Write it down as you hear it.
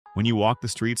When you walk the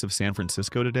streets of San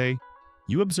Francisco today,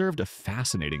 you observed a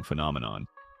fascinating phenomenon.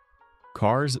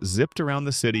 Cars zipped around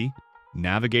the city,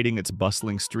 navigating its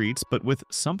bustling streets, but with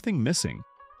something missing: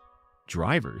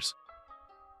 drivers.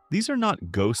 These are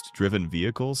not ghost-driven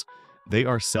vehicles. They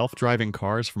are self-driving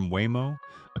cars from Waymo,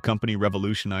 a company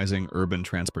revolutionizing urban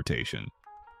transportation.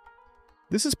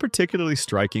 This is particularly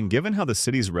striking given how the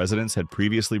city's residents had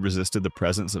previously resisted the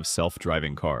presence of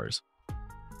self-driving cars.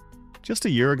 Just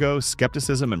a year ago,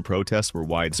 skepticism and protests were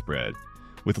widespread,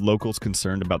 with locals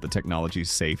concerned about the technology's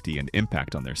safety and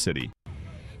impact on their city.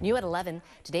 New at 11,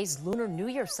 today's Lunar New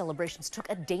Year celebrations took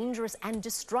a dangerous and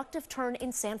destructive turn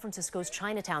in San Francisco's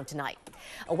Chinatown tonight.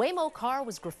 A Waymo car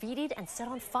was graffitied and set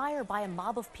on fire by a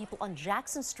mob of people on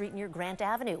Jackson Street near Grant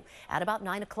Avenue at about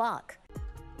 9 o'clock.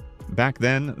 Back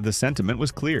then, the sentiment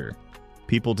was clear.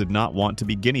 People did not want to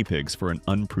be guinea pigs for an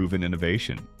unproven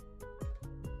innovation.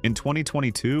 In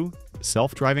 2022,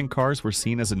 self-driving cars were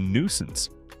seen as a nuisance.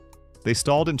 They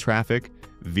stalled in traffic,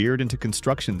 veered into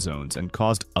construction zones, and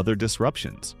caused other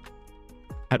disruptions.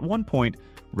 At one point,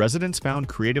 residents found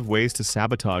creative ways to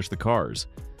sabotage the cars,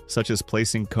 such as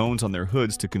placing cones on their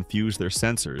hoods to confuse their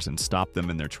sensors and stop them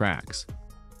in their tracks.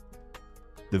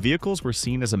 The vehicles were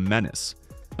seen as a menace,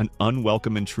 an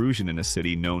unwelcome intrusion in a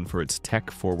city known for its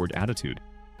tech-forward attitude.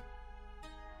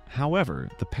 However,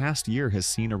 the past year has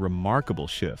seen a remarkable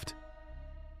shift.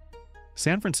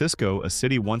 San Francisco, a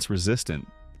city once resistant,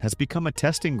 has become a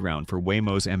testing ground for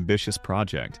Waymo's ambitious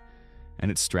project, and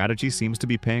its strategy seems to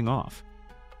be paying off.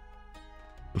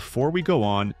 Before we go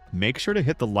on, make sure to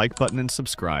hit the like button and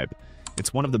subscribe.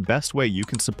 It's one of the best ways you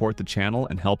can support the channel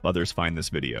and help others find this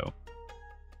video.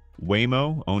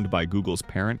 Waymo, owned by Google's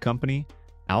parent company,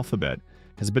 Alphabet,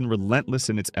 has been relentless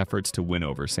in its efforts to win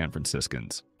over San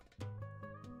Franciscans.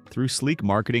 Through sleek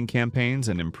marketing campaigns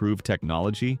and improved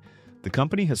technology, the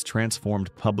company has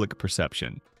transformed public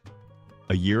perception.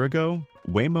 A year ago,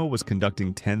 Waymo was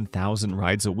conducting 10,000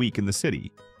 rides a week in the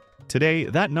city. Today,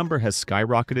 that number has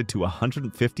skyrocketed to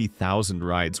 150,000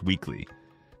 rides weekly.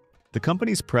 The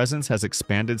company's presence has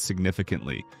expanded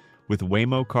significantly, with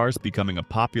Waymo cars becoming a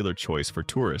popular choice for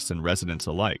tourists and residents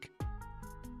alike.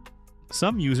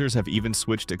 Some users have even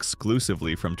switched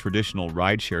exclusively from traditional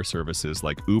rideshare services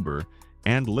like Uber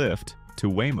and Lyft to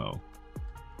Waymo.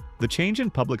 The change in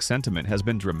public sentiment has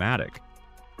been dramatic,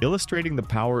 illustrating the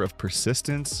power of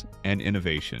persistence and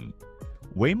innovation.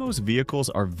 Waymo's vehicles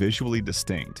are visually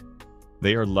distinct.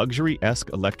 They are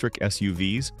luxury-esque electric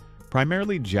SUVs,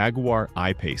 primarily Jaguar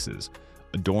I-Paces,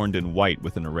 adorned in white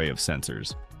with an array of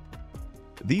sensors.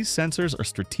 These sensors are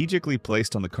strategically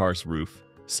placed on the car's roof,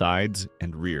 sides,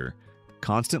 and rear,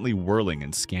 constantly whirling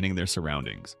and scanning their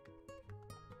surroundings.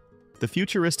 The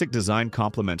futuristic design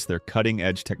complements their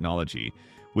cutting-edge technology,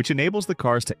 which enables the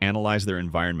cars to analyze their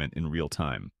environment in real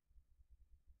time.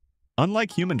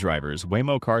 Unlike human drivers,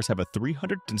 Waymo cars have a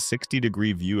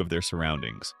 360-degree view of their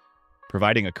surroundings,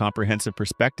 providing a comprehensive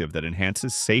perspective that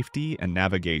enhances safety and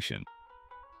navigation.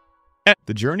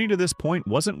 The journey to this point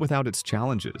wasn't without its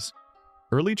challenges.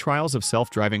 Early trials of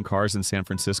self-driving cars in San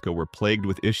Francisco were plagued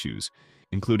with issues,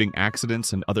 including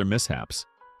accidents and other mishaps.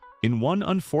 In one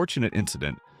unfortunate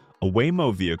incident, a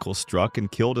Waymo vehicle struck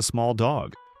and killed a small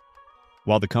dog.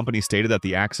 While the company stated that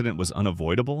the accident was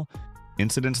unavoidable,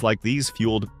 incidents like these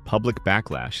fueled public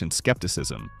backlash and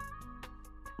skepticism.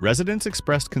 Residents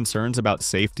expressed concerns about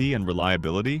safety and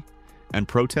reliability, and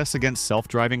protests against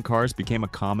self-driving cars became a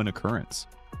common occurrence.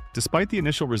 Despite the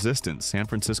initial resistance, San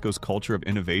Francisco's culture of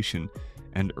innovation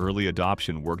and early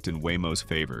adoption worked in Waymo's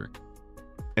favor.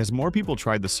 As more people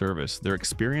tried the service, their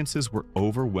experiences were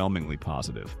overwhelmingly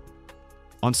positive.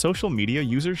 On social media,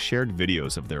 users shared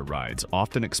videos of their rides,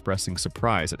 often expressing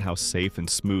surprise at how safe and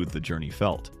smooth the journey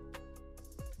felt.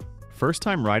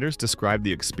 First-time riders described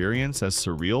the experience as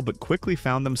surreal but quickly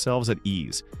found themselves at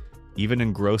ease, even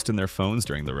engrossed in their phones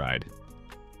during the ride.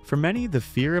 For many, the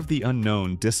fear of the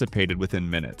unknown dissipated within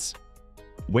minutes.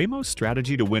 Waymo's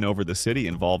strategy to win over the city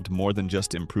involved more than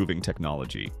just improving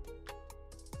technology.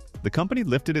 The company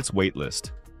lifted its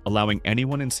waitlist, allowing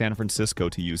anyone in San Francisco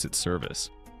to use its service.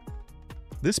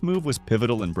 This move was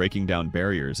pivotal in breaking down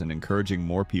barriers and encouraging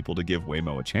more people to give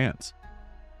Waymo a chance.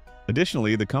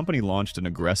 Additionally, the company launched an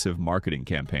aggressive marketing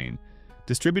campaign,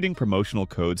 distributing promotional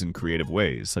codes in creative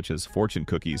ways, such as fortune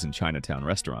cookies in Chinatown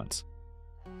restaurants.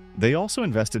 They also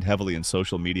invested heavily in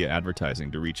social media advertising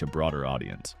to reach a broader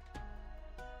audience.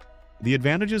 The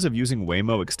advantages of using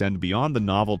Waymo extend beyond the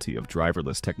novelty of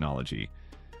driverless technology.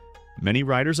 Many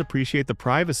riders appreciate the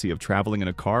privacy of traveling in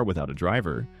a car without a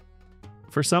driver.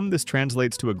 For some, this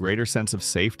translates to a greater sense of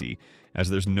safety, as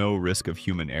there's no risk of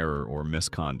human error or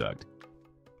misconduct.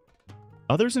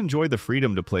 Others enjoy the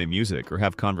freedom to play music or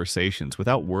have conversations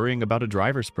without worrying about a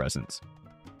driver's presence.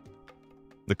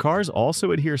 The cars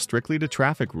also adhere strictly to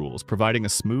traffic rules, providing a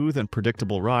smooth and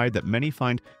predictable ride that many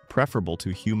find preferable to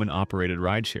human-operated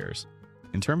rideshares.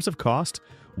 In terms of cost,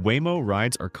 Waymo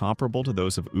rides are comparable to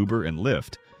those of Uber and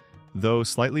Lyft, though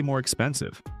slightly more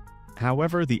expensive.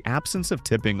 However, the absence of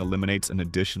tipping eliminates an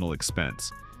additional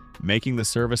expense, making the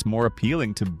service more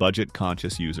appealing to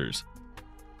budget-conscious users.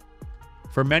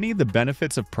 For many, the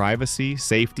benefits of privacy,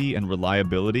 safety, and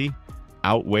reliability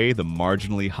outweigh the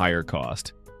marginally higher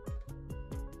cost.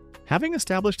 Having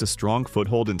established a strong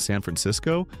foothold in San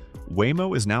Francisco,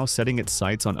 Waymo is now setting its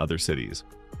sights on other cities.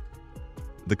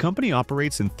 The company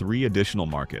operates in 3 additional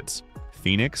markets: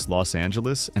 Phoenix, Los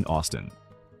Angeles, and Austin.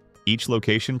 Each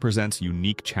location presents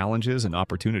unique challenges and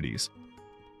opportunities.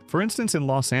 For instance, in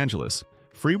Los Angeles,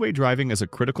 freeway driving is a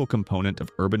critical component of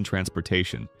urban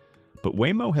transportation, but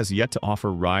Waymo has yet to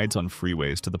offer rides on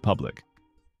freeways to the public.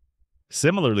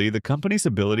 Similarly, the company's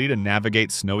ability to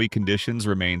navigate snowy conditions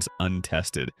remains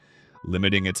untested,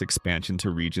 limiting its expansion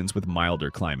to regions with milder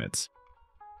climates.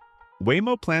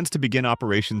 Waymo plans to begin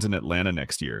operations in Atlanta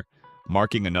next year,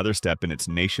 marking another step in its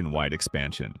nationwide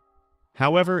expansion.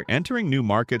 However, entering new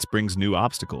markets brings new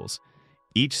obstacles.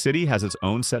 Each city has its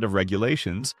own set of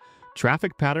regulations,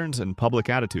 traffic patterns, and public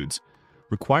attitudes,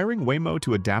 requiring Waymo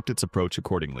to adapt its approach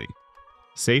accordingly.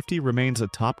 Safety remains a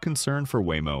top concern for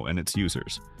Waymo and its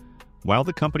users. While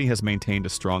the company has maintained a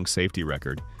strong safety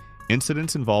record,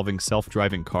 incidents involving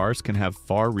self-driving cars can have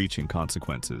far-reaching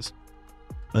consequences.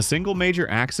 A single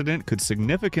major accident could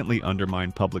significantly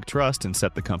undermine public trust and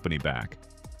set the company back.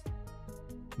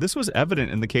 This was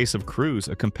evident in the case of Cruise,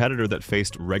 a competitor that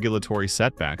faced regulatory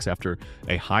setbacks after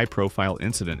a high-profile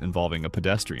incident involving a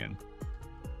pedestrian.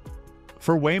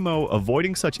 For Waymo,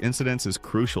 avoiding such incidents is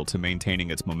crucial to maintaining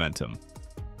its momentum.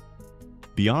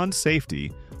 Beyond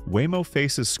safety, Waymo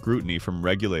faces scrutiny from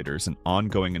regulators and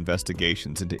ongoing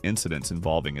investigations into incidents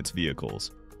involving its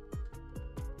vehicles.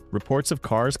 Reports of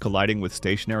cars colliding with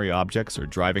stationary objects or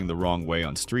driving the wrong way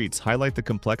on streets highlight the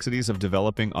complexities of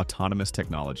developing autonomous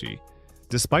technology.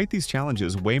 Despite these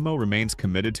challenges, Waymo remains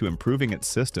committed to improving its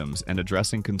systems and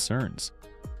addressing concerns.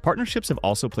 Partnerships have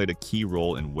also played a key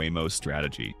role in Waymo's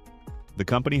strategy. The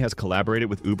company has collaborated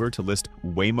with Uber to list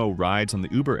Waymo rides on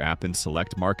the Uber app in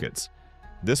select markets.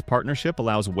 This partnership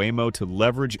allows Waymo to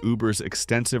leverage Uber's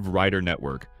extensive rider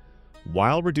network,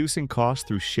 while reducing costs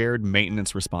through shared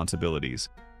maintenance responsibilities.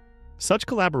 Such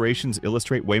collaborations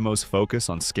illustrate Waymo's focus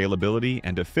on scalability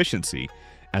and efficiency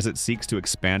as it seeks to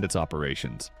expand its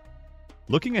operations.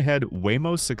 Looking ahead,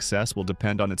 Waymo's success will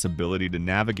depend on its ability to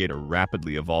navigate a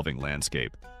rapidly evolving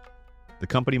landscape. The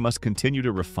company must continue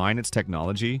to refine its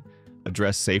technology,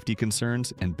 address safety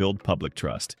concerns, and build public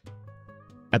trust.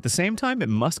 At the same time, it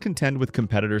must contend with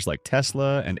competitors like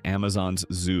Tesla and Amazon's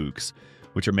Zoox,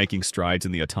 which are making strides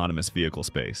in the autonomous vehicle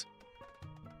space.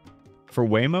 For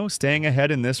Waymo, staying ahead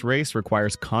in this race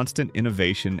requires constant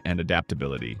innovation and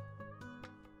adaptability.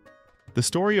 The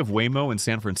story of Waymo in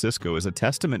San Francisco is a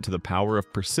testament to the power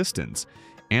of persistence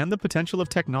and the potential of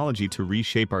technology to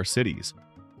reshape our cities.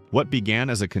 What began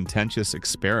as a contentious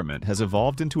experiment has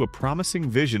evolved into a promising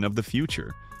vision of the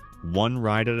future, one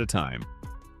ride at a time.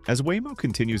 As Waymo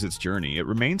continues its journey, it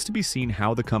remains to be seen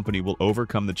how the company will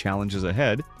overcome the challenges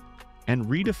ahead and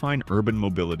redefine urban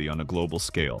mobility on a global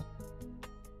scale.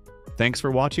 Thanks for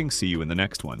watching. See you in the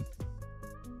next one.